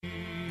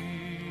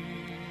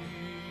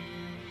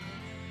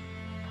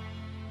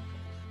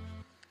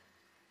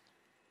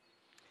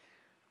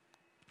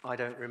I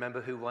don't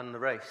remember who won the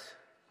race.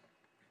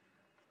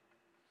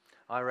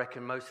 I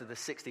reckon most of the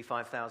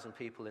 65,000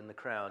 people in the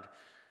crowd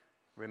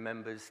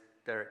remembers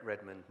Derek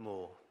Redmond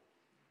more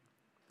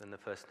than the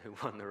person who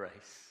won the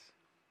race.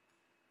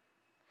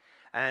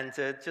 And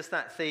just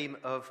that theme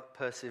of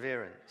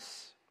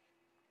perseverance.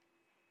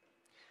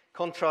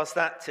 Contrast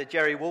that to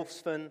Jerry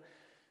Wolfsman,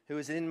 who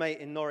was an inmate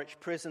in Norwich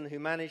prison who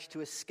managed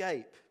to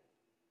escape.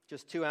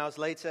 Just 2 hours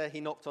later,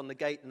 he knocked on the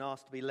gate and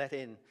asked to be let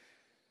in.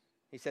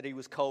 He said he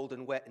was cold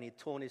and wet and he'd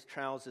torn his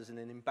trousers in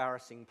an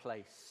embarrassing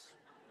place.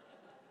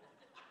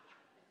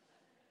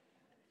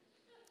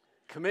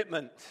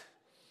 Commitment,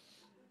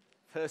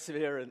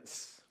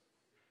 perseverance.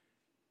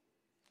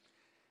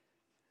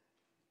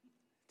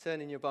 Turn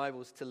in your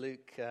Bibles to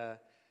Luke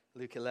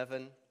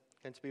 11. I'm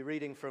going to be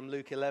reading from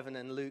Luke 11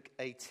 and Luke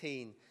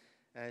 18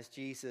 as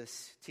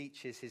Jesus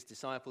teaches his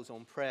disciples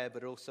on prayer,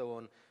 but also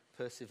on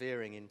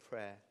persevering in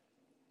prayer.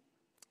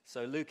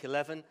 So Luke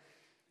 11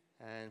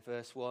 and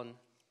verse 1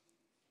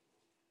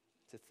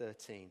 to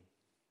 13.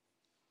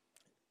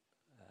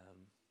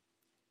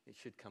 It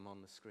should come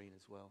on the screen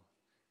as well.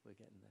 We're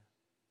getting there.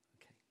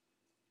 Okay.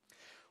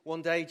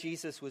 One day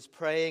Jesus was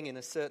praying in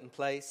a certain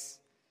place.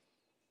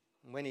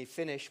 And when he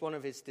finished, one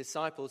of his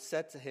disciples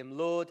said to him,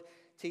 "Lord,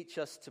 teach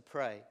us to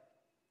pray,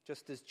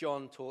 just as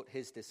John taught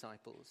his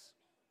disciples."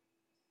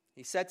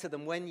 He said to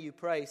them, "When you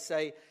pray,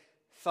 say,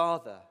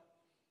 'Father,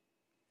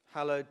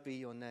 hallowed be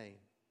your name.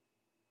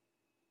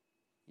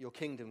 Your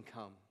kingdom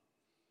come.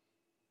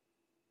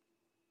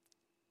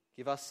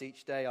 Give us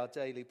each day our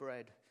daily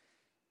bread.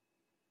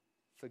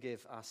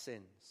 Forgive our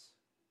sins,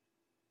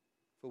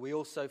 for we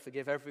also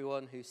forgive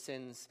everyone who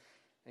sins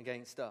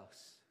against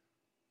us.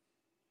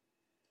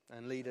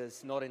 And lead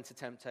us not into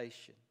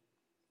temptation.'"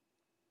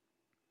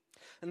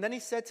 And then he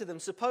said to them,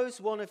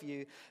 "Suppose one of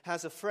you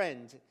has a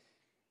friend,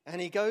 and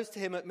he goes to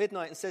him at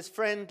midnight and says,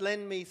 'Friend,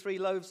 lend me 3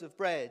 loaves of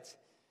bread,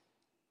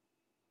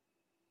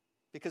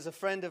 because a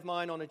friend of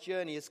mine on a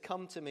journey has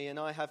come to me, and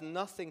I have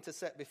nothing to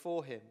set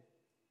before him.'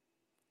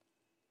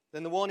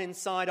 Then the one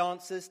inside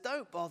answers,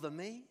 'Don't bother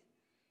me.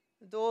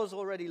 The door's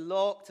already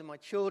locked, and my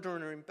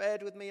children are in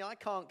bed with me. I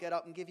can't get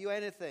up and give you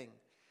anything.'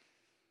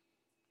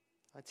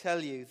 I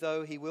tell you,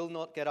 though he will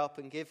not get up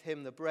and give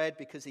him the bread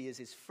because he is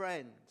his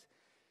friend,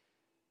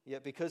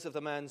 yet because of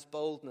the man's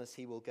boldness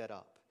he will get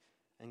up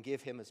and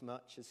give him as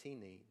much as he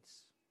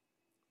needs.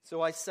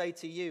 So I say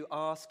to you,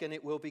 ask and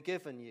it will be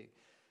given you.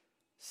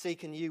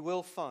 Seek and you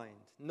will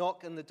find.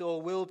 Knock and the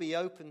door will be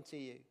opened to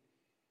you.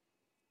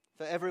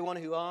 For everyone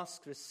who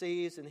asks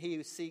receives, and he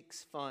who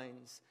seeks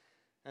finds.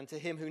 And to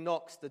him who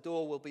knocks the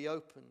door will be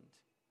opened.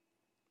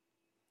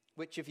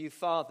 Which of you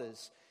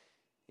fathers,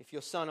 if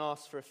your son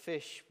asks for a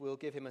fish, will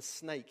give him a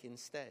snake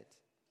instead?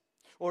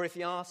 Or if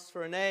he asks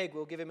for an egg,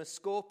 will give him a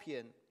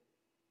scorpion?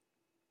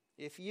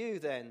 If you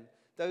then,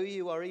 though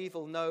you are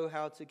evil, know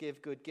how to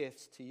give good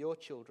gifts to your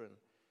children,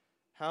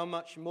 how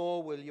much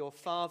more will your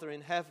Father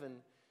in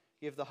heaven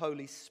give the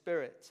Holy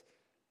Spirit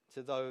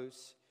to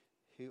those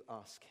who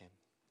ask him?"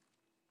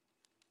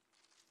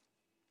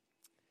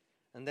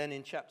 And then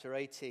in chapter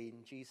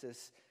 18,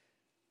 Jesus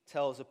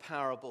tells a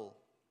parable.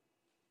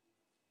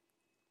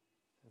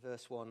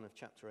 Verse 1 of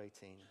chapter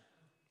 18.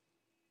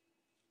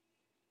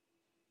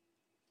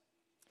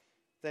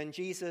 Then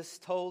Jesus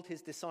told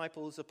his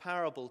disciples a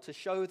parable to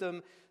show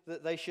them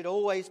that they should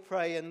always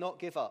pray and not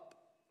give up.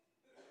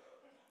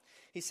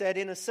 He said,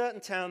 "In a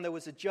certain town there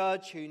was a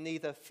judge who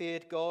neither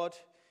feared God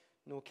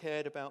nor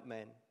cared about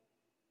men.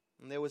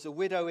 And there was a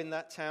widow in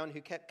that town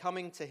who kept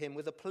coming to him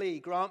with a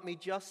plea, 'Grant me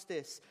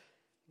justice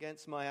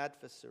against my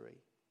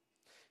adversary.'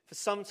 For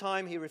some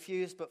time he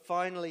refused, but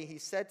finally he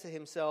said to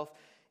himself,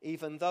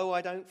 'Even though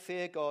I don't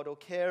fear God or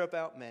care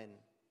about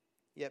men,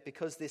 yet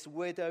because this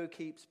widow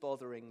keeps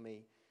bothering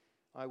me,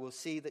 I will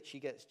see that she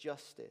gets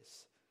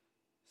justice,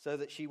 so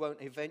that she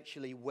won't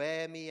eventually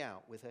wear me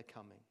out with her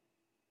coming.'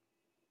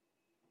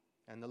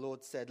 And the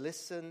Lord said,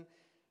 'Listen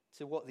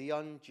to what the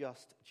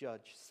unjust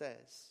judge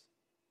says.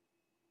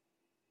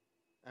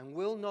 And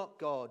will not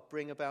God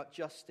bring about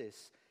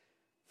justice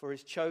for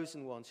his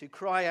chosen ones who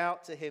cry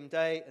out to him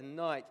day and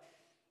night?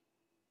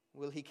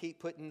 Will he keep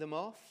putting them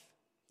off?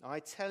 I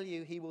tell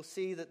you, he will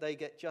see that they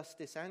get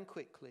justice and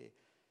quickly.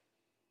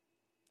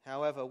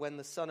 However, when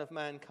the Son of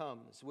Man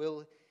comes,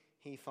 will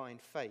he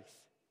find faith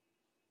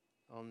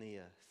on the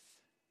earth?'"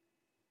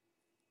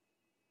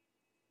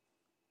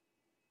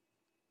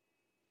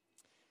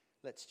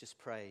 Let's just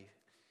pray.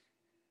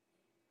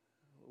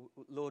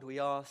 Lord, we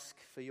ask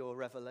for your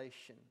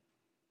revelation.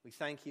 We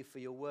thank you for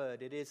your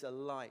word. It is a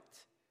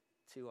light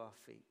to our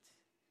feet.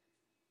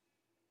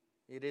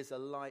 It is a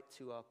light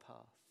to our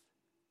path.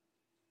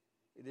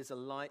 It is a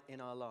light in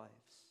our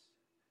lives.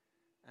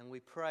 And we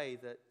pray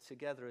that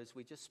together, as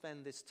we just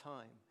spend this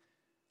time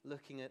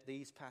looking at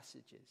these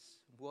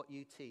passages, what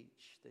you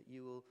teach, that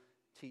you will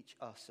teach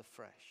us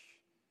afresh,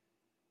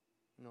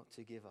 not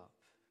to give up.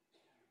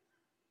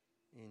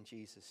 In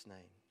Jesus'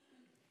 name,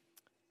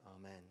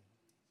 amen.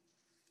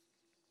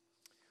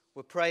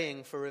 We're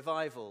praying for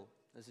revival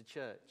as a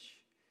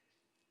church,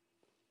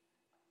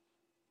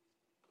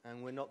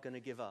 and we're not going to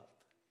give up.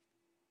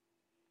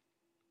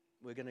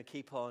 we're going to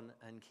keep on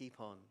and keep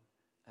on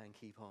and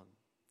keep on.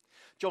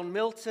 John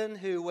Milton,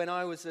 who when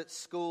I was at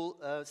school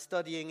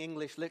studying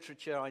English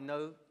literature, I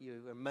know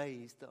you're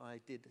amazed that I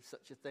did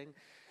such a thing.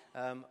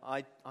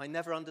 I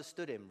never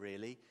understood him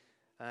really.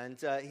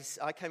 And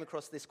I came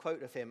across this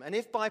quote of him. "And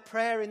if by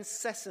prayer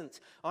incessant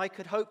I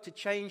could hope to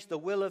change the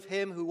will of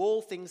him who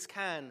all things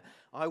can,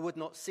 I would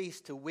not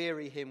cease to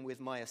weary him with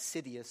my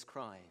assiduous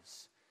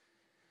cries."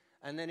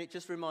 And then it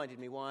just reminded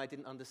me why I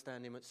didn't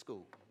understand him at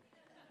school.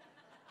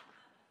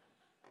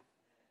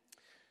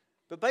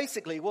 But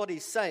basically what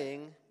he's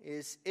saying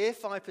is,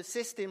 if I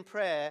persist in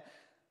prayer,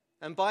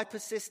 and by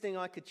persisting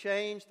I could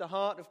change the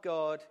heart of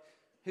God,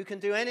 who can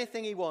do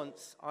anything he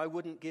wants, I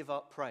wouldn't give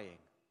up praying.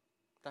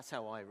 That's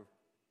how I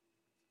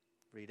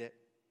read it.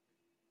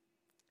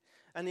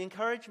 And the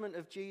encouragement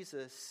of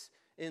Jesus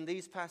in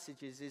these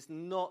passages is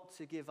not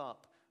to give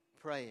up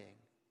praying.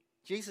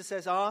 Jesus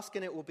says, "Ask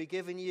and it will be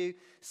given you,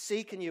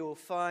 seek and you will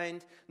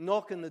find,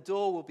 knock and the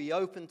door will be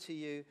opened to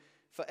you.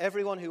 For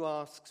everyone who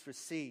asks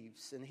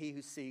receives, and he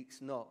who seeks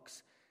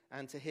knocks,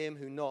 and to him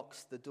who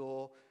knocks the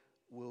door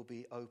will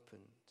be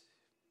opened."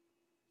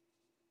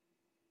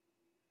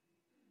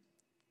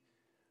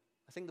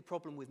 I think the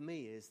problem with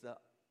me is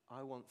that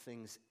I want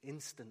things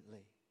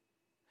instantly.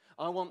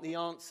 I want the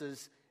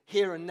answers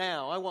here and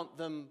now. I want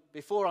them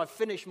before I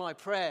finish my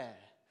prayer.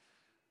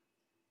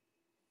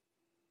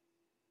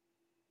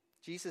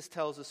 Jesus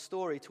tells a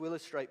story to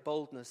illustrate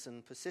boldness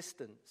and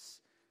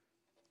persistence.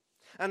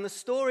 And the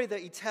story that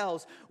he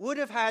tells would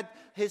have had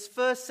his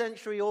first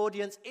century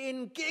audience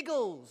in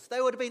giggles. They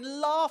would have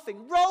been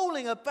laughing,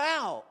 rolling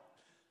about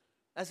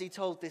as he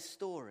told this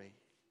story.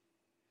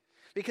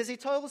 Because he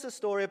tells a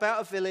story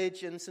about a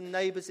village and some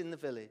neighbors in the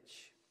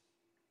village.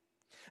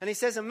 And he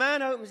says, a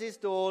man opens his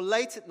door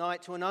late at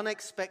night to an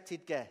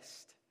unexpected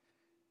guest.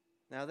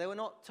 Now, they were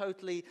not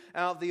totally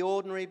out of the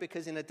ordinary,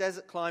 because in a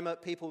desert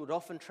climate, people would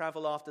often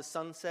travel after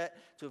sunset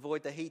to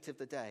avoid the heat of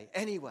the day.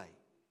 Anyway,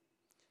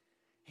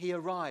 he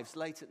arrives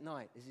late at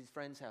night at his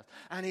friend's house.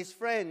 And his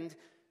friend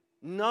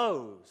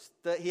knows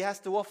that he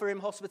has to offer him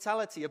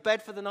hospitality, a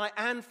bed for the night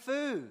and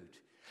food.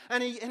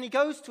 And he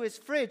goes to his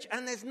fridge,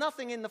 and there's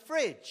nothing in the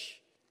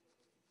fridge.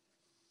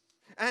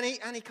 And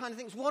he kind of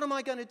thinks, what am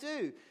I going to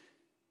do?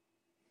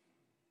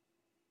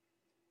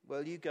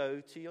 Well, you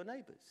go to your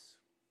neighbors.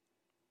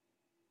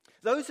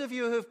 Those of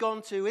you who have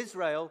gone to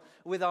Israel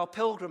with our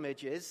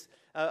pilgrimages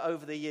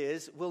over the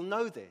years will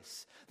know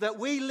this, that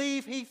we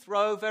leave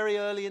Heathrow very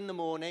early in the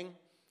morning,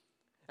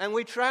 and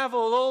we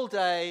travel all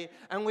day,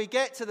 and we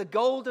get to the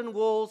Golden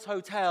Walls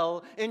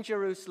Hotel in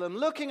Jerusalem,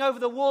 looking over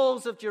the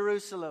walls of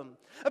Jerusalem,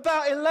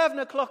 about 11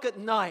 o'clock at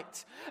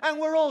night, and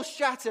we're all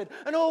shattered,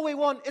 and all we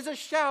want is a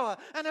shower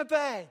and a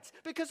bed,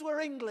 because we're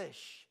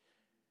English.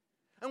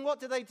 And what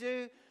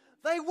do?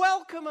 They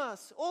welcome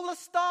us. All the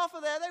staff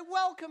are there. They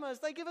welcome us.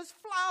 They give us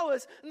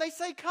flowers, and they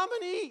say, come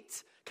and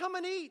eat. Come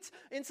and eat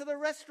into the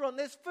restaurant.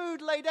 There's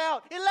food laid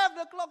out. 11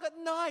 o'clock at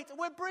night.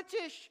 We're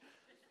British.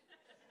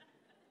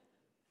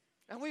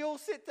 And we all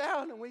sit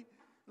down and we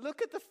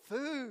look at the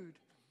food.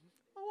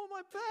 I want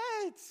my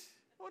bed.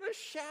 I want a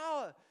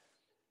shower.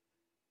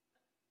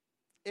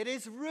 It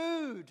is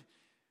rude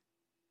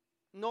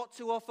not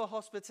to offer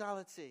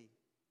hospitality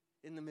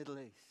in the Middle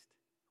East.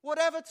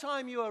 Whatever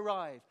time you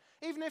arrive,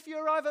 even if you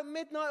arrive at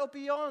midnight or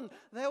beyond,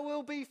 there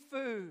will be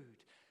food.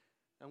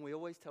 And we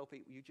always tell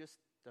people, you just,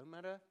 don't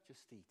matter,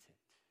 just eat it.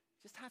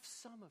 Just have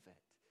some of it,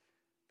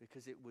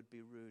 because it would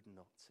be rude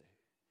not to.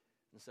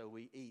 And so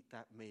we eat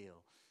that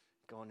meal,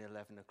 gone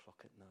 11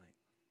 o'clock at night.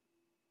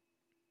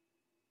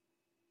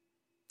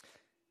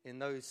 In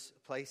those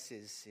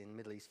places, in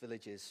Middle East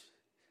villages,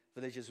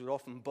 villagers would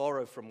often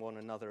borrow from one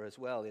another as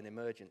well in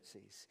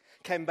emergencies.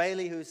 Ken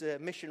Bailey, who's a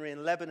missionary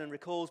in Lebanon,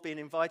 recalls being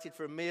invited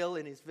for a meal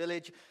in his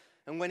village.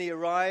 And when he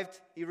arrived,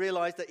 he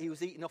realized that he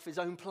was eating off his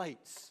own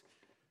plates,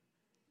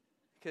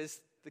 because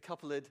the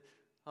couple had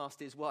asked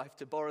his wife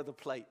to borrow the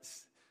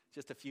plates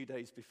just a few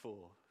days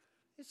before.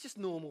 It's just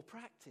normal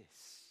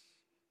practice.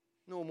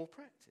 Normal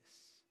practice.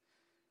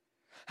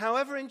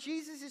 However, in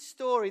Jesus'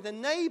 story, the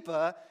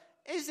neighbor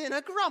is in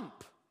a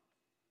grump.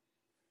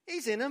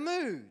 He's in a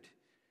mood.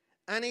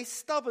 And he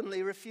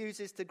stubbornly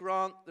refuses to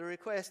grant the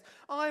request.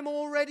 I'm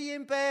already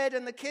in bed,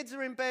 and the kids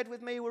are in bed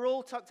with me. We're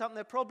all tucked up, and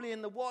they're probably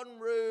in the one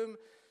room.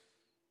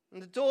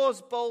 And the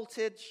door's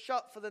bolted,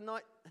 shut for the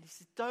night. And he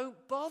says, don't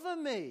bother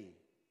me.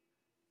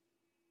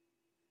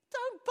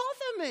 Don't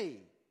bother me.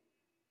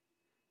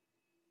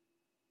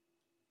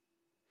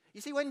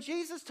 You see, when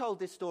Jesus told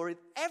this story,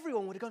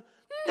 everyone would have gone,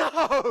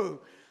 no,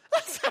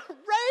 that's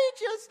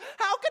outrageous.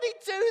 How can he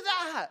do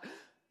that?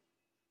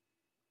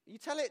 You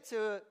tell it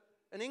to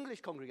an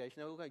English congregation,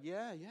 they'll all go,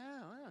 yeah.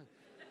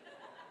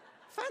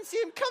 Fancy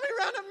him coming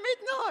around at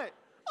midnight.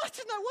 I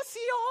don't know, what's he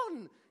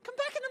on? Come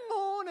back in the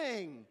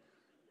morning.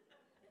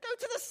 Go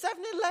to the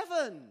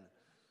 7-Eleven.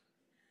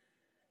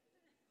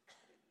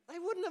 They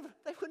wouldn't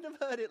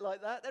have heard it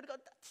like that. They'd have gone,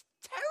 that's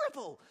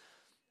terrible.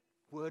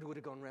 Word would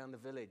have gone round the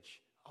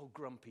village. Oh,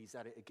 Grumpy's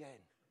at it again.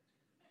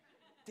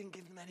 Didn't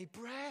give them any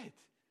bread.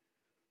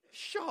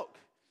 Shock.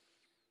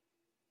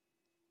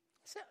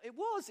 It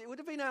was. It would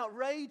have been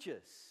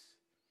outrageous.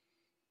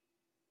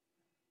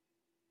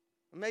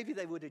 Maybe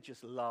they would have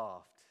just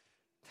laughed.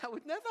 That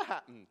would never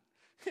happen.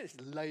 This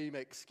lame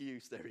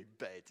excuse, they're in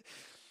bed.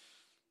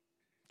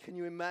 Can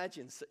you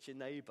imagine such a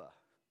neighbor?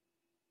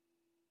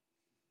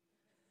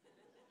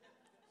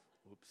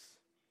 Oops.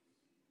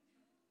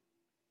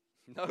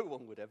 No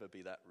one would ever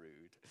be that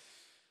rude.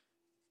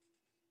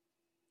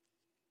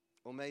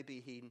 Or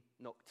maybe he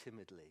knocked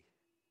timidly.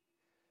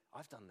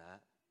 I've done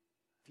that.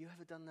 Have you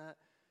ever done that?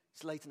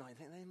 It's late at night.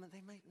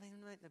 They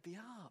might be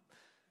up.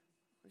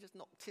 I just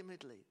knock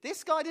timidly.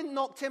 This guy didn't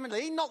knock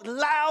timidly. He knocked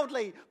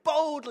loudly,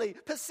 boldly,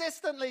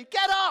 persistently.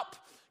 Get up!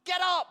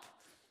 Get up!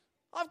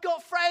 I've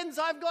got friends.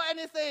 I haven't got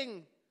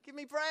anything. Give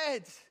me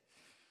bread.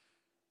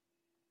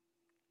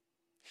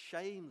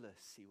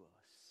 Shameless he was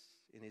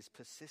in his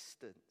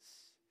persistence.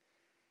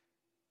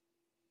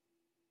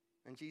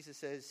 And Jesus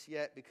says,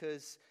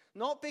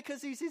 not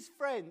because he's his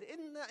friend.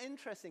 Isn't that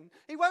interesting?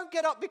 He won't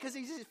get up because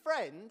he's his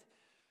friend.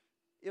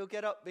 He'll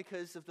get up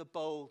because of the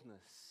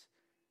boldness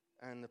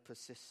and the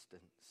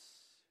persistence.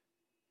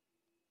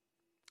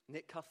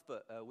 Nick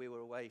Cuthbert, we were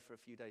away for a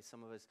few days,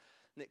 some of us.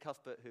 Nick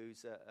Cuthbert,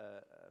 who's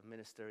a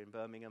minister in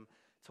Birmingham,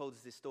 told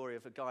us this story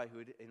of a guy who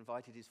had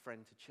invited his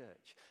friend to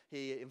church.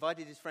 He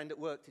invited his friend at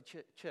work to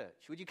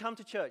church. Would you come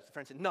to church? The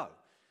friend said, no.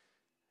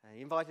 And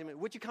he invited him,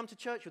 would you come to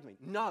church with me?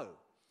 No.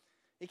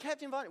 He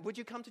kept inviting, would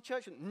you come to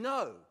church with me?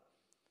 No.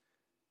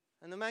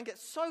 And the man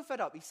gets so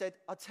fed up, he said,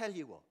 I'll tell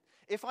you what.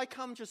 If I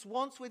come just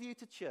once with you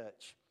to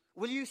church,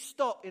 will you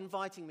stop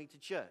inviting me to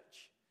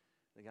church?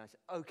 The guy said,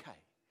 okay.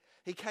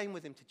 He came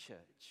with him to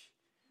church.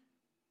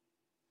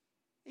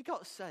 He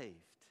got saved.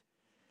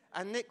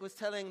 And Nick was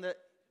telling that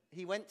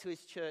he went to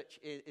his church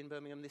in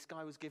Birmingham. This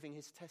guy was giving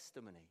his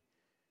testimony.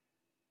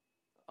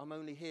 I'm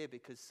only here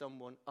because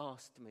someone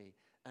asked me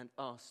and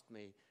asked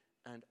me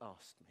and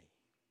asked me.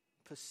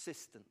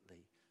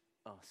 Persistently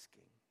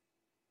asking.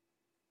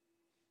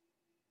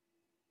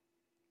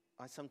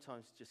 I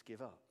sometimes just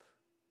give up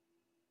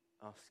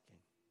asking.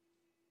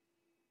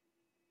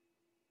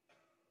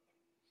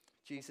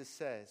 Jesus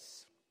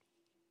says,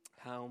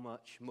 how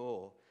much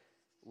more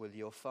will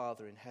your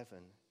Father in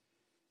heaven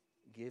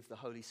give the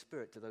Holy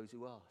Spirit to those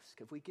who ask?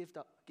 Have we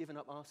given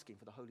up asking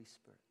for the Holy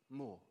Spirit?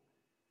 More.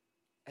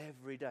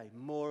 Every day,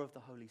 more of the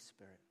Holy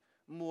Spirit.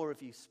 More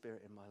of you,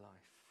 Spirit, in my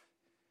life.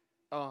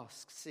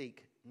 Ask,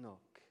 seek,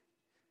 knock.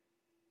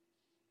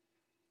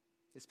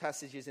 This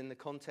passage is in the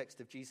context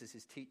of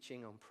Jesus'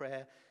 teaching on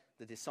prayer,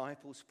 the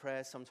disciples'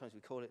 prayer. Sometimes we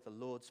call it the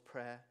Lord's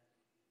Prayer.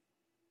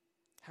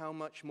 How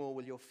much more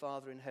will your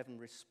Father in heaven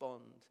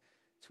respond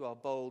to our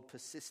bold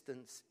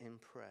persistence in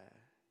prayer?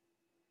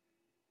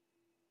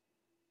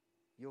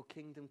 Your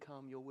kingdom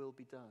come, your will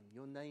be done,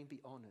 your name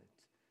be honored.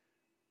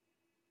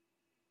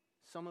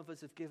 Some of us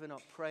have given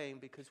up praying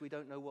because we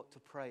don't know what to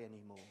pray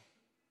anymore.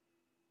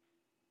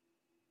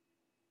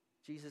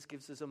 Jesus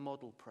gives us a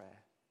model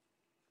prayer.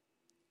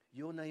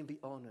 Your name be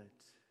honored.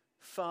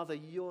 Father,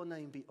 your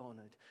name be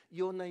honored.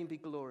 Your name be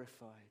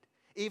glorified.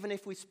 Even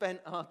if we spent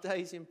our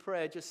days in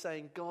prayer just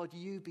saying, God,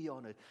 you be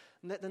honored.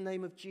 And let the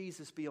name of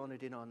Jesus be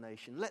honored in our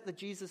nation. Let the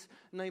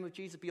name of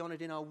Jesus be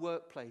honored in our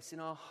workplace, in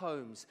our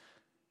homes,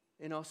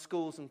 in our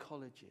schools and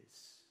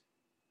colleges.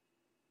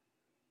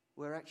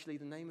 Where actually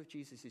the name of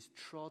Jesus is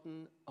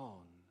trodden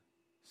on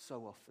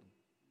so often.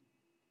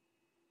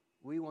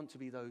 We want to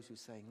be those who are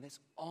saying, let's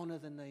honor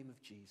the name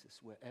of Jesus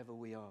wherever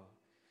we are.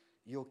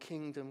 Your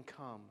kingdom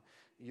come,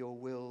 your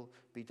will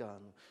be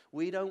done.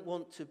 We don't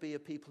want to be a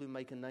people who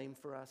make a name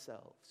for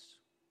ourselves.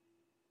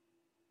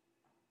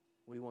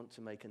 We want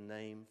to make a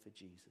name for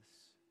Jesus.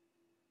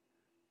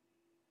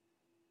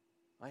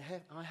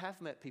 I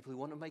have met people who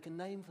want to make a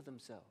name for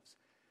themselves.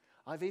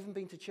 I've even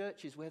been to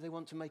churches where they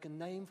want to make a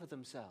name for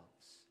themselves.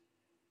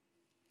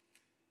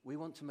 We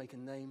want to make a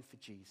name for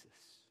Jesus.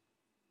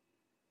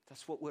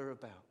 That's what we're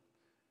about.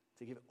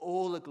 To give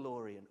all the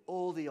glory and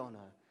all the honor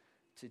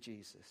to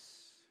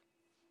Jesus.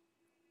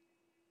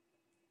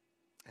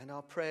 And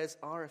our prayers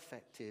are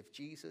effective.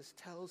 Jesus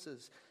tells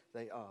us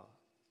they are.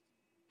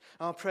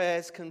 Our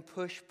prayers can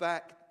push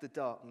back the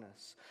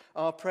darkness.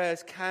 Our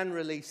prayers can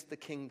release the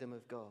kingdom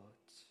of God.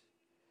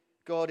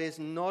 God is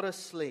not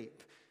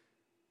asleep.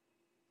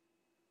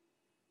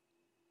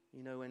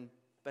 You know, when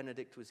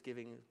Benedict was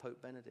giving,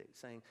 Pope Benedict,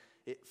 saying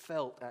it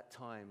felt at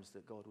times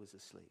that God was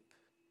asleep,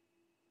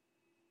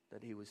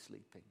 that he was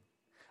sleeping.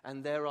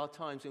 And there are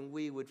times when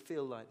we would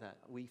feel like that.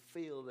 We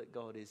feel that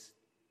God is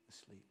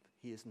asleep.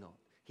 He is not.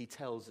 He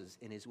tells us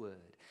in his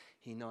word,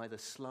 he neither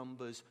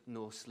slumbers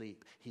nor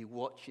sleep. He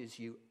watches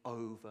you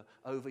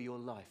over your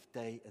life,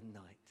 day and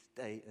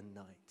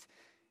night.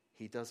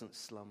 He doesn't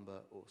slumber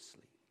or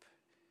sleep.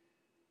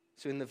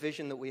 So in the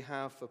vision that we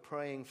have for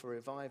praying for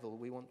revival,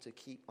 we want to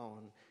keep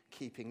on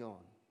keeping on.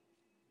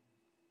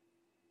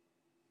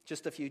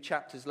 Just a few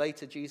chapters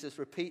later, Jesus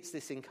repeats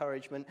this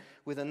encouragement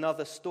with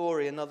another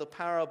story, another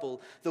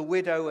parable, the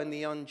widow and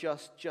the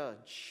unjust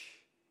judge.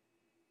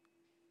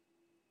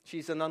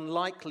 She's an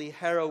unlikely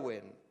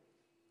heroine.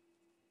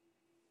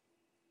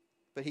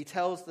 But he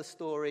tells the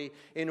story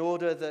in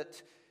order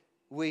that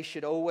we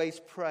should always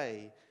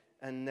pray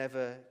and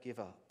never give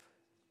up.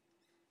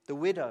 The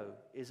widow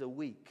is a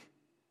weak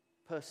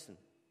person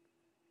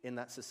in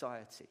that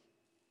society.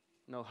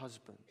 No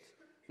husband,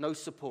 no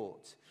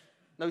support,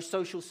 no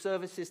social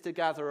services to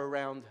gather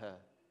around her.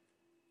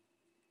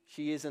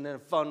 She is in a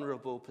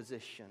vulnerable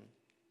position.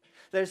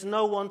 There's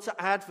no one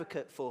to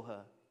advocate for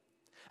her.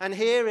 And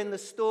here in the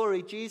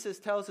story, Jesus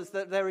tells us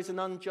that there is an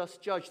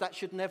unjust judge. That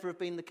should never have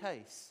been the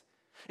case.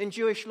 In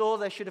Jewish law,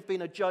 there should have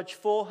been a judge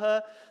for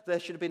her. There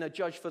should have been a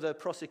judge for the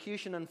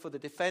prosecution and for the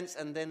defense,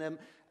 and then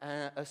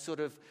a sort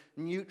of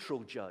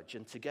neutral judge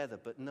and together.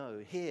 But no,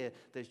 here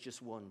there's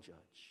just one judge.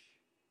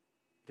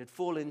 It had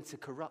fallen into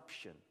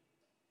corruption,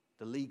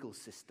 the legal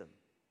system.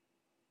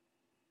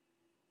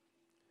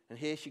 And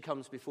here she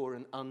comes before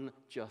an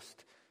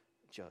unjust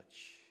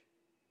judge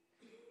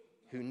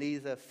who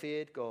neither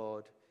feared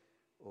God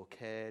or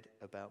cared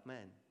about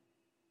men.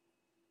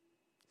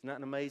 Isn't that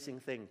an amazing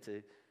thing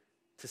to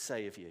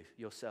say of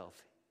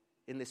yourself?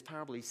 In this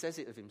parable, he says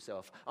it of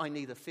himself. I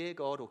neither fear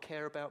God or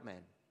care about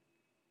men.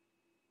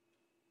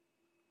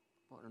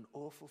 What an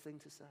awful thing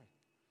to say.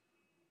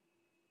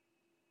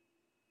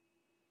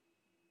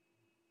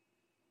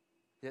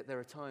 Yet there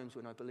are times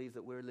when I believe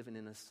that we're living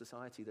in a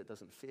society that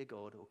doesn't fear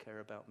God or care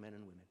about men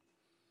and women.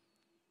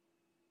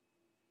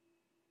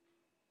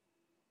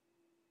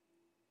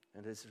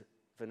 And as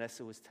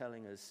Vanessa was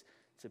telling us,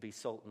 to be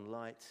salt and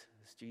light,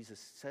 as Jesus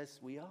says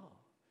we are,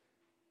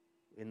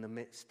 in the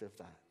midst of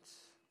that.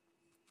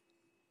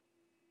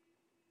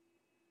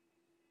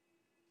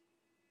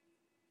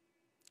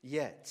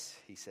 Yet,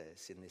 he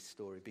says in this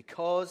story,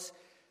 because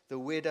the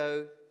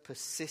widow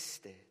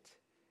persisted,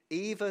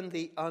 even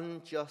the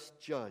unjust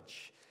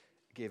judge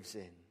gives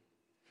in.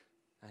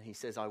 And he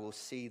says, I will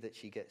see that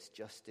she gets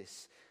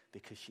justice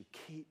because she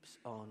keeps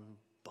on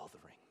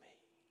bothering me.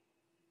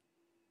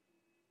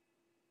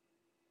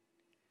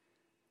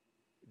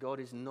 God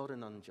is not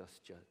an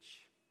unjust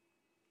judge.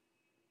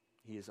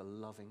 He is a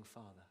loving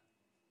Father.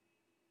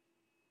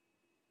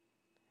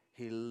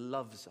 He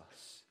loves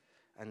us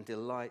and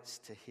delights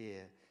to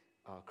hear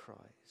our cries.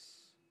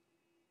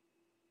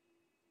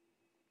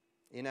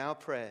 In our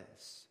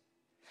prayers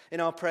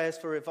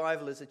for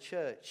revival as a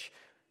church,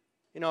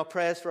 in our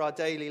prayers for our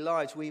daily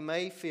lives, we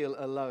may feel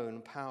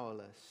alone,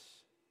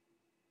 powerless,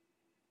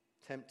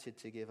 tempted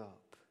to give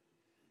up.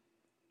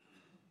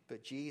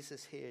 But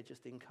Jesus here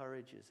just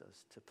encourages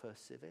us to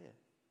persevere.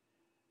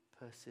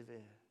 Persevere.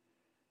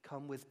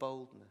 Come with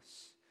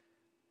boldness.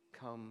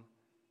 Come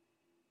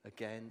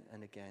again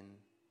and again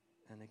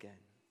and again.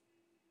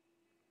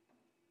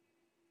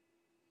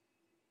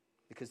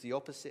 Because the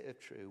opposite of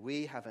true,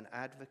 we have an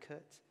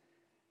advocate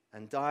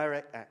and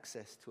direct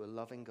access to a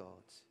loving God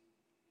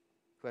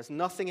who has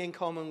nothing in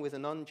common with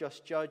an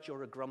unjust judge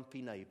or a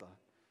grumpy neighbor.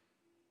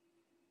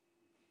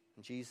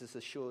 And Jesus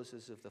assures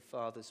us of the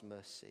Father's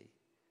mercy.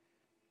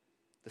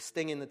 The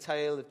sting in the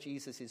tail of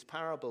Jesus'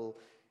 parable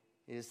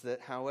is that,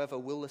 however,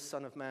 will the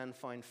Son of Man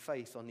find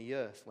faith on the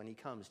earth when he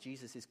comes?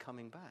 Jesus is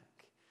coming back.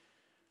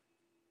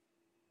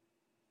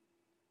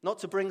 Not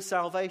to bring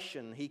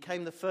salvation. He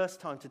came the first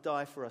time to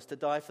die for us, to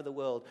die for the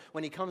world.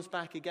 When he comes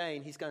back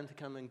again, he's going to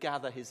come and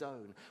gather his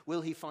own.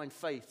 Will he find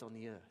faith on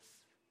the earth?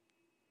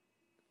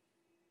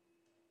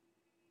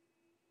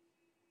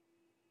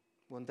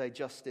 One day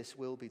justice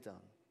will be done.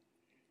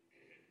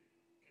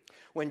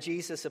 When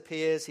Jesus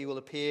appears, he will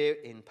appear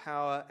in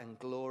power and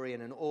glory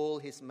and in all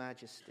his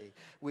majesty.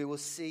 We will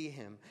see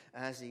him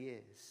as he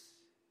is.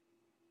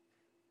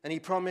 And he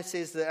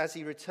promises that as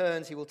he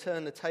returns, he will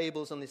turn the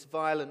tables on this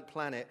violent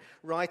planet,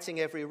 righting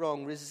every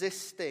wrong,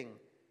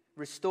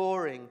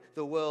 restoring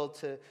the world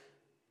to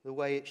the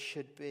way it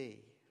should be,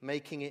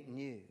 making it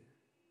new.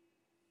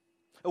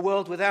 A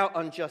world without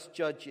unjust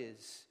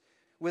judges,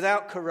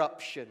 without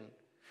corruption,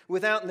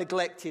 without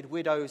neglected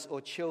widows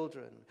or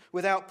children,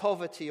 without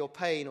poverty or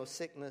pain or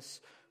sickness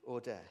or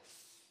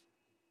death.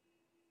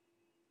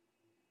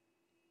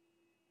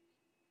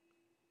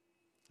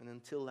 And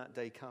until that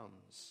day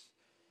comes,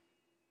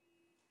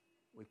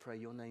 we pray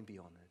your name be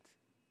honored.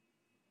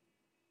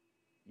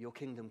 Your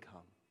kingdom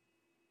come.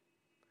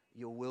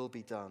 Your will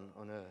be done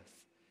on earth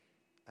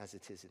as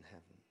it is in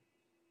heaven.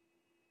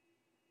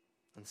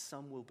 And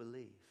some will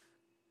believe.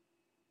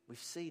 We've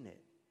seen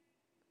it.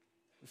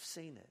 We've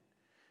seen it.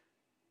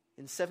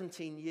 In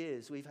 17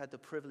 years, we've had the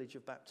privilege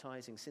of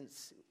baptizing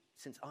since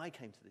I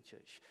came to the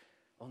church.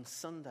 On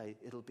Sunday,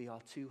 it'll be our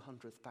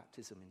 200th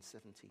baptism in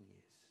 17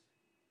 years.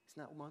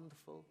 Isn't that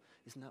wonderful?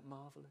 Isn't that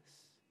marvelous?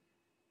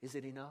 Is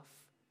it enough?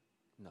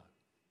 No.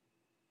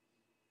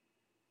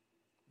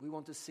 We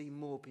want to see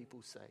more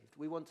people saved.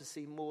 We want to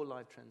see more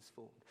life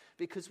transformed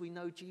because we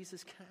know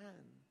Jesus can.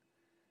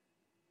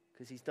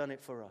 Because he's done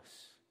it for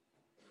us.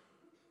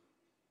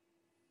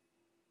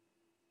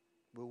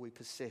 Will we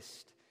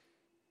persist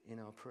in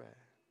our prayer?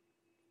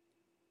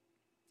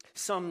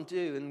 Some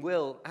do and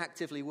will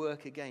actively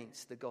work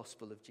against the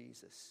gospel of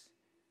Jesus,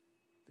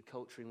 the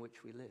culture in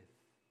which we live.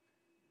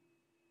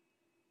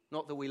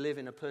 Not that we live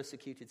in a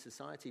persecuted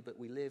society, but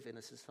we live in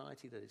a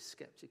society that is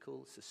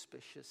skeptical,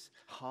 suspicious,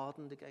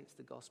 hardened against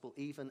the gospel,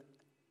 even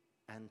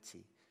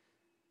anti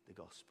the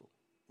gospel.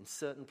 In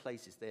certain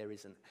places, there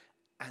is an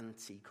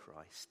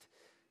antichrist.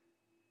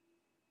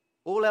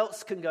 All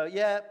else can go,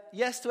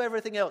 yes to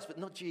everything else, but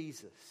not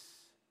Jesus.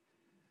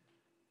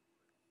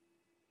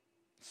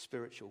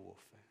 Spiritual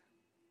warfare.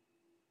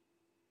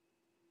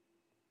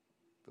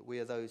 But we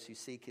are those who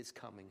seek his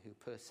coming, who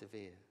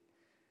persevere.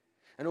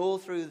 And all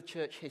through the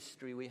church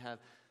history, we have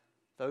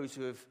those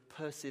who have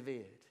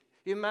persevered.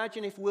 You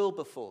imagine if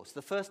Wilberforce,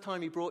 the first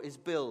time he brought his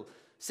bill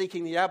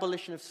seeking the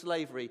abolition of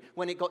slavery,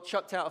 when it got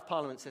chucked out of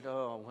Parliament, said,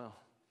 oh, well,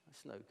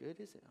 that's no good,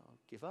 is it? I'll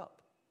give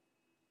up.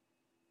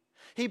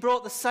 He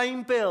brought the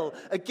same bill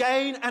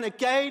again and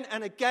again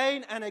and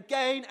again and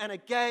again and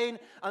again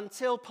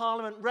until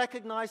Parliament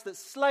recognized that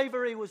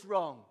slavery was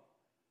wrong.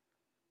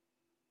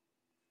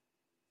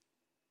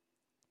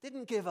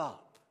 Didn't give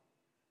up.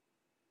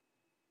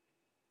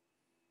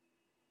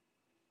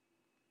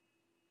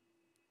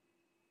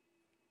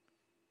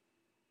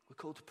 We're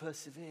called to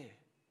persevere.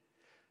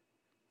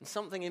 And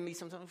something in me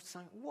sometimes is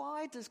saying,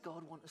 why does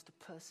God want us to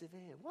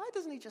persevere? Why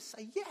doesn't he just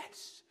say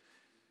yes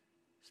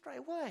straight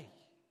away?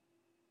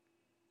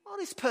 What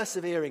is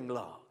persevering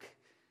lark?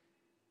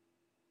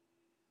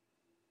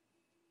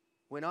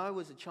 When I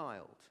was a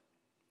child,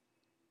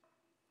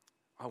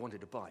 I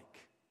wanted a bike.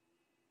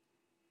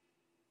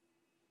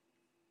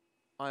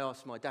 I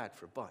asked my dad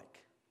for a bike.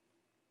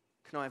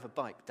 Can I have a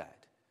bike, Dad?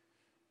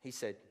 He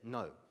said,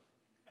 no.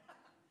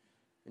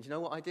 And do you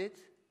know what I did?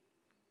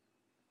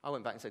 I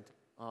went back and said,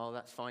 oh,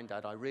 that's fine,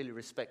 Dad. I really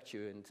respect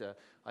you. And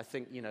I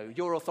think,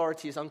 your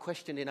authority is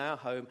unquestioned in our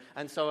home.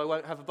 And so I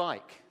won't have a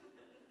bike.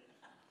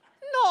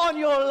 Not on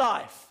your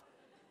life.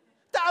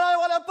 Dad, I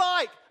want a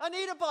bike. I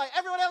need a bike.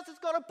 Everyone else has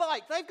got a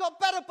bike. They've got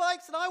better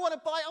bikes than I want a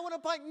bike. I want a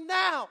bike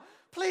now.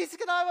 Please,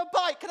 can I have a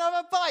bike? Can I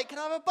have a bike? Can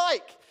I have a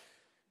bike?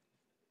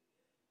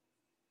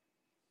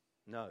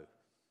 No.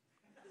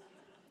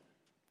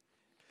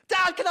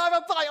 Dad, can I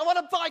have a bike? I want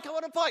a bike. I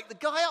want a bike. The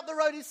guy up the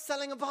road is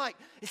selling a bike.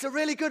 It's a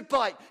really good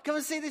bike. Come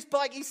and see this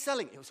bike he's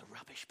selling. It was a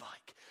rubbish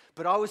bike.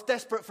 But I was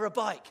desperate for a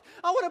bike.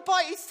 I want a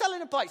bike. He's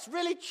selling a bike. It's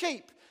really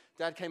cheap.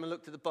 Dad came and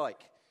looked at the bike.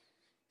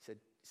 He said,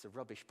 it's a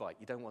rubbish bike.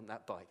 You don't want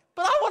that bike.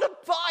 But I want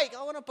a bike.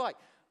 I want a bike.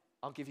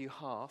 I'll give you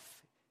half.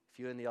 If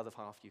you earn the other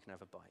half, you can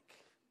have a bike.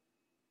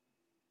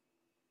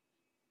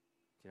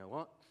 Do you know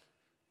what?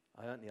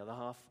 I earned the other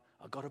half.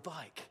 I got a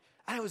bike.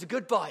 And it was a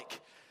good bike.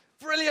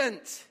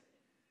 Brilliant.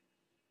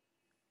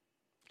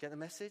 Get the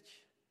message?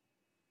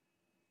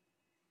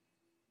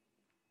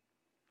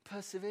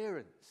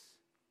 Perseverance.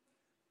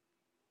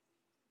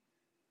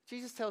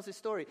 Jesus tells this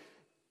story.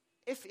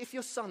 If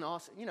your son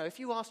asks, if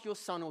you ask your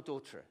son or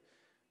daughter,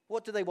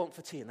 what do they want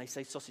for tea? And they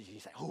say sausages. You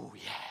say, oh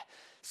yeah,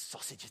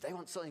 sausages. They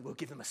want something, we'll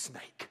give them a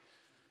snake.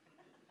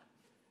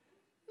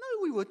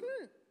 No, we wouldn't.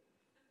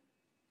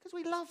 Because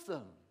we love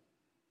them.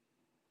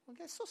 We'll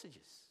get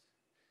sausages.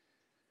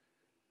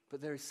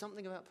 But there is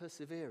something about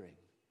persevering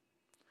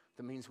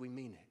that means we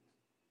mean it.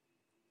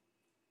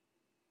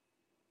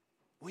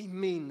 We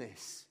mean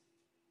this.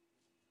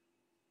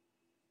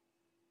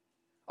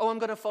 Oh, I'm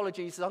going to follow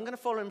Jesus. I'm going to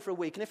follow him for a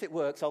week. And if it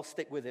works, I'll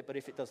stick with it. But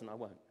if it doesn't, I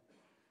won't.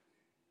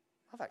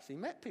 I've actually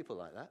met people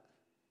like that.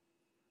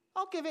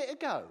 I'll give it a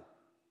go.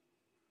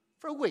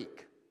 For a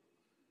week.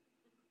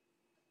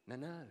 No.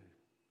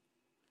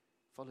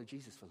 Follow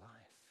Jesus for life.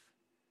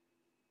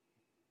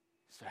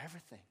 It's for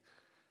everything.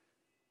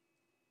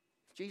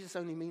 If Jesus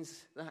only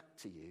means that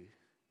to you,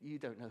 you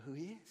don't know who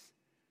he is.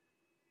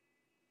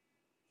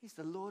 He's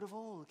the Lord of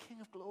all, the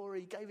King of glory.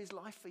 He gave his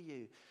life for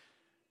you.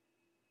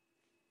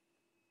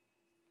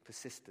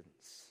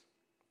 Persistence.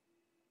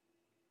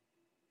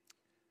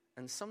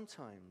 And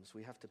sometimes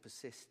we have to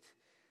persist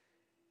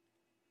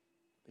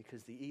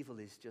because the evil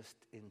is just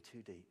in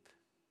too deep.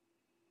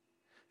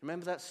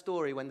 Remember that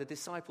story when the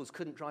disciples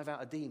couldn't drive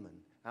out a demon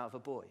out of a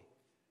boy?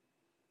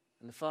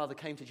 And the father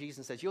came to Jesus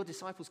and says, your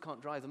disciples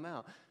can't drive them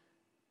out.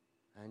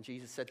 And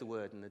Jesus said the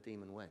word and the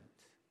demon went.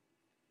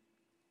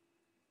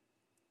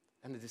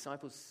 And the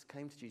disciples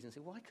came to Jesus and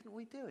said, why couldn't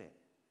we do it?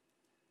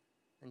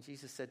 And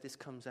Jesus said, this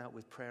comes out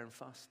with prayer and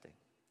fasting.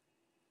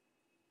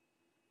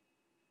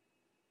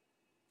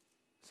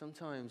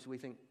 Sometimes we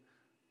think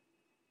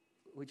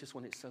we just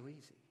want it so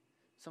easy.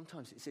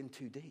 Sometimes it's in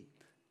too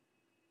deep.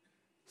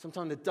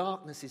 Sometimes the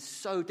darkness is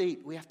so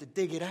deep we have to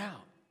dig it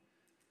out.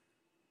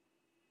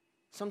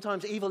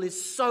 Sometimes evil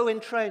is so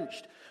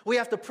entrenched we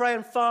have to pray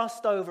and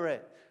fast over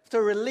it,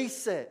 to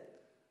release it.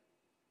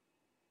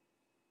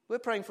 We're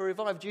praying for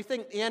revival. Do you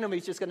think the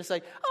enemy's just going to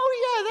say,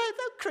 oh yeah,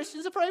 the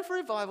Christians are praying for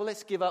revival,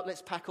 let's give up,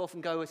 let's pack off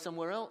and go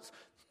somewhere else?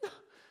 No.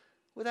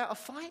 Without a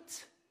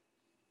fight?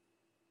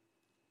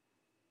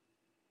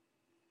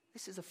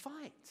 This is a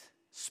fight.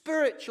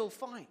 Spiritual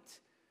fight.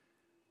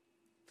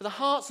 For the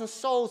hearts and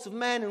souls of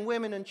men and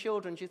women and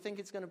children. Do you think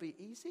it's going to be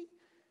easy?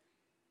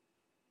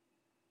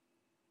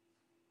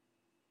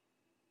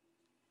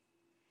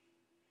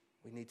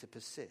 We need to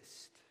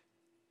persist.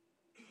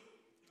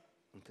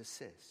 And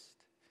persist.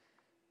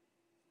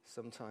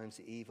 Sometimes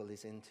the evil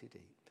is in too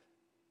deep.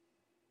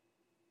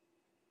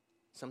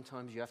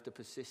 Sometimes you have to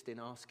persist in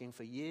asking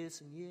for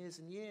years and years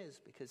and years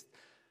because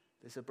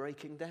There's a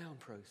breaking down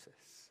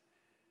process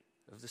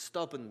of the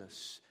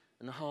stubbornness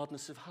and the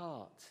hardness of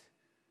heart.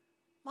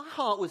 My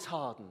heart was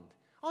hardened.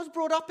 I was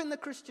brought up in the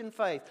Christian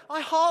faith.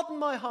 I hardened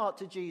my heart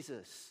to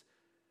Jesus.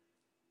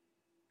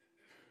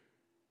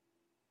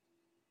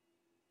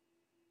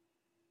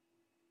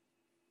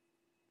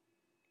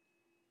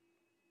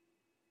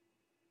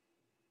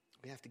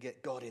 We have to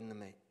get God in the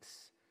mix.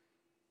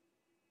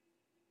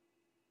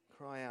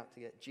 Cry out to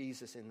get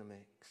Jesus in the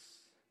mix.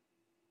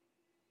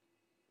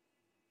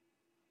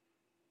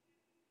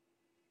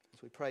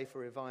 As we pray for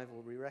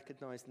revival, we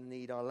recognize the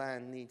need. Our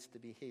land needs to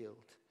be healed.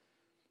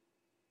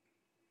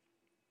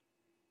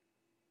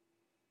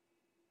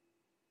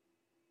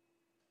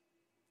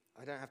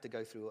 I don't have to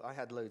go through, I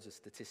had loads of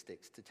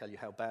statistics to tell you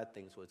how bad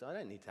things were. I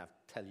don't need to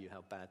tell you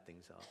how bad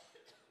things are.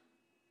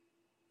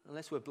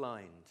 Unless we're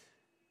blind.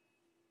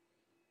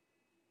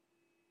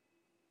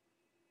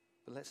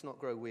 But let's not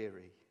grow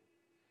weary.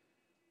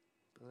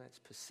 But let's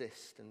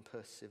persist and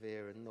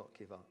persevere and not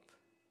give up.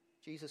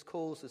 Jesus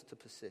calls us to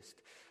persist.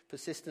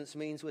 Persistence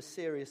means we're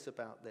serious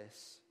about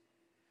this.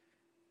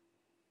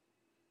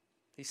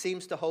 He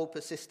seems to hold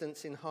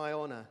persistence in high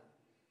honor.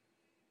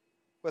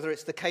 Whether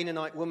it's the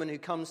Canaanite woman who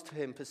comes to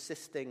him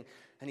persisting,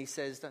 and he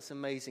says, that's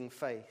amazing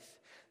faith.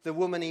 The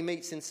woman he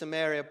meets in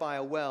Samaria by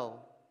a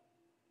well.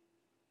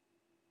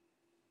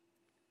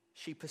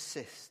 She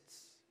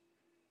persists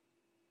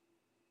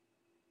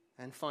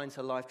and finds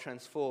her life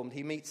transformed.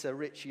 He meets a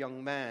rich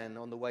young man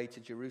on the way to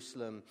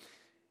Jerusalem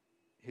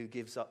who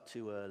gives up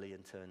too early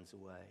and turns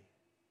away.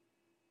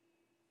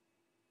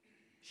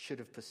 Should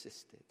have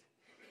persisted.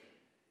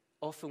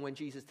 Often when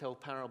Jesus tells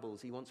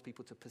parables, he wants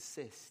people to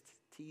persist.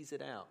 Tease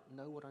it out.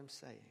 Know what I'm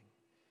saying.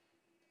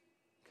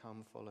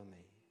 Come, follow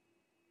me.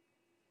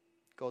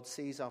 God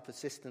sees our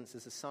persistence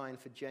as a sign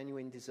for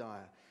genuine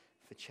desire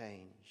for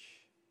change.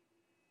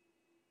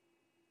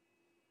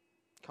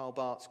 Karl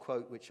Barth's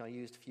quote, which I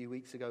used a few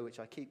weeks ago, which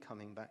I keep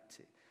coming back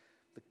to.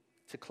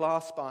 To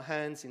clasp our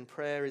hands in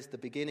prayer is the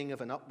beginning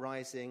of an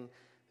uprising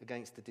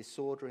against the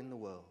disorder in the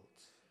world.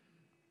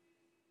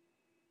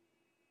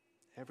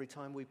 Every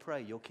time we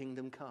pray, your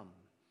kingdom come,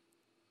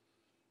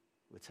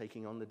 we're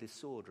taking on the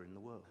disorder in the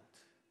world.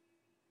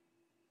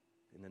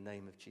 In the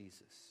name of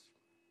Jesus.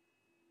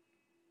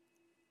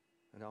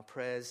 And our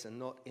prayers are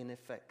not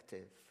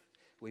ineffective.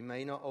 We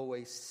may not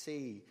always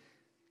see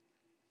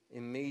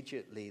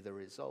immediately the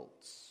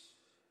results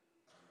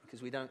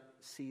because we don't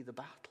see the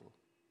battle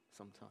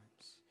sometimes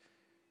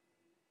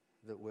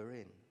that we're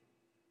in.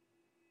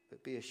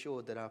 But be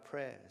assured that our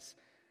prayers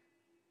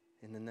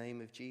in the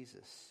name of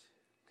Jesus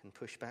can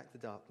push back the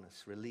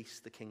darkness, release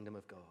the kingdom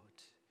of God.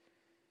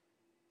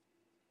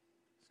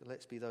 So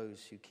let's be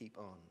those who keep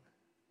on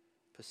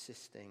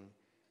persisting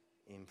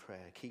in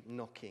prayer. Keep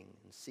knocking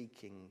and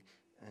seeking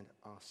and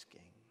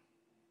asking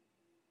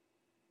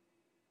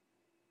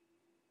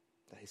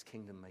that his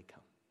kingdom may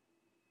come.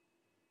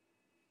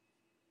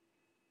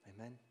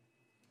 Amen?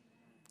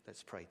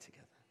 Let's pray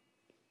together.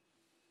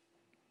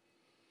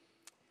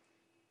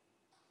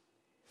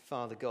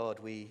 Father God,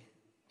 we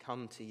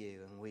come to you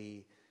and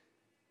we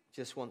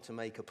just want to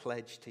make a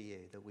pledge to you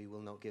that we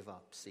will not give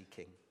up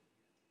seeking.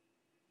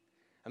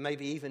 And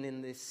maybe even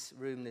in this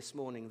room this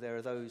morning, there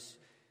are those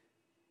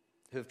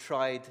who have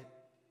tried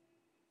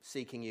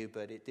seeking you,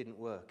 but it didn't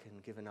work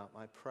and given up.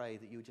 I pray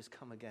that you would just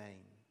come again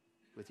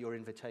with your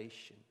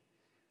invitation.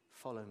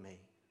 Follow me.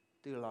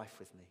 Do life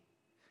with me.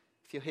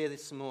 If you're here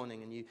this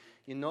morning and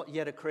you're not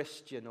yet a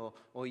Christian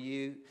or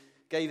you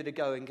gave it a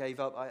go and gave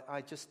up,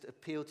 I just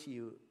appeal to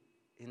you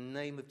in the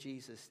name of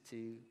Jesus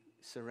to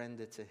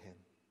surrender to him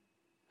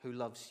who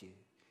loves you,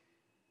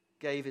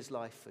 gave his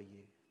life for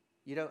you.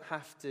 You don't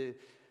have to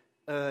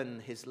earn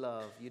his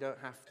love. You don't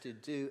have to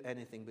do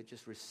anything but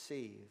just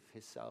receive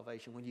his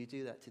salvation. Will you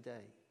do that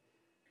today?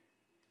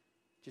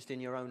 Just in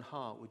your own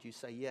heart, would you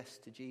say yes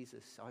to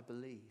Jesus? I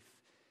believe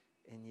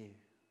in you.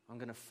 I'm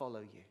going to follow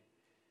you.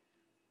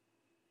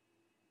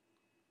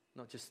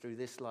 Not just through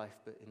this life,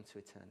 but into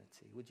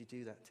eternity. Would you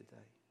do that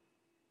today?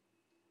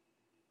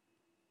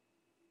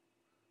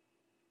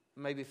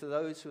 Maybe for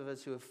those of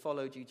us who have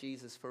followed you,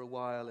 Jesus, for a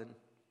while, and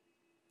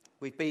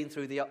we've been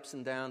through the ups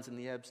and downs and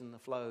the ebbs and the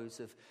flows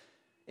of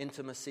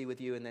intimacy with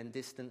you and then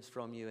distance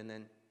from you, and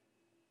then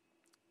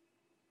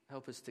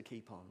help us to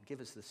keep on. Give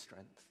us the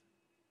strength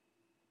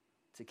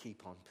to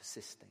keep on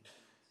persisting,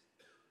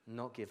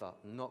 not give up,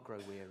 not grow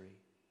weary,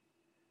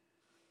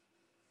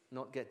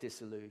 not get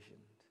disillusioned.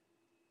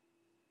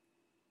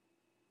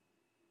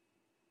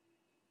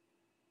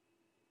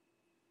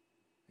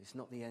 It's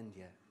not the end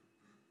yet.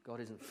 God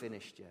isn't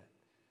finished yet.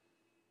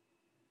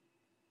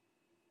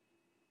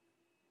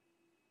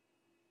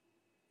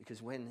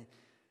 Because when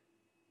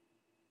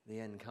the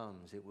end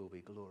comes, it will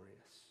be glorious.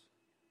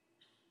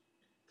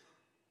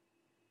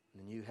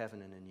 In a new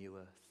heaven and a new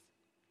earth.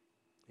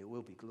 It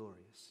will be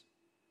glorious.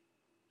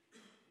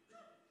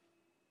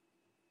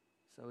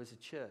 So as a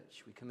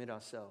church, we commit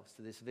ourselves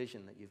to this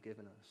vision that you've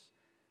given us.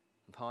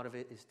 And part of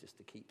it is just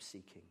to keep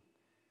seeking,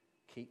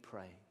 keep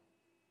praying,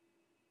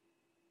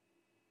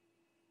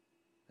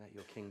 that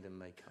your kingdom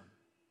may come.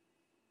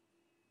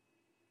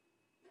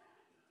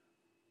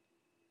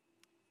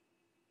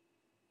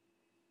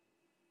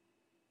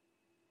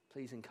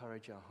 Please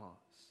encourage our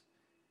hearts.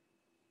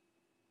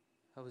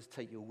 Help us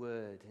take your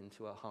word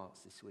into our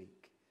hearts this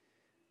week.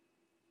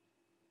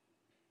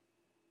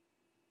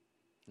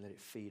 Let it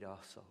feed our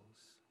souls.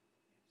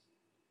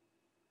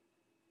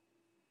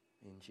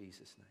 In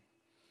Jesus' name.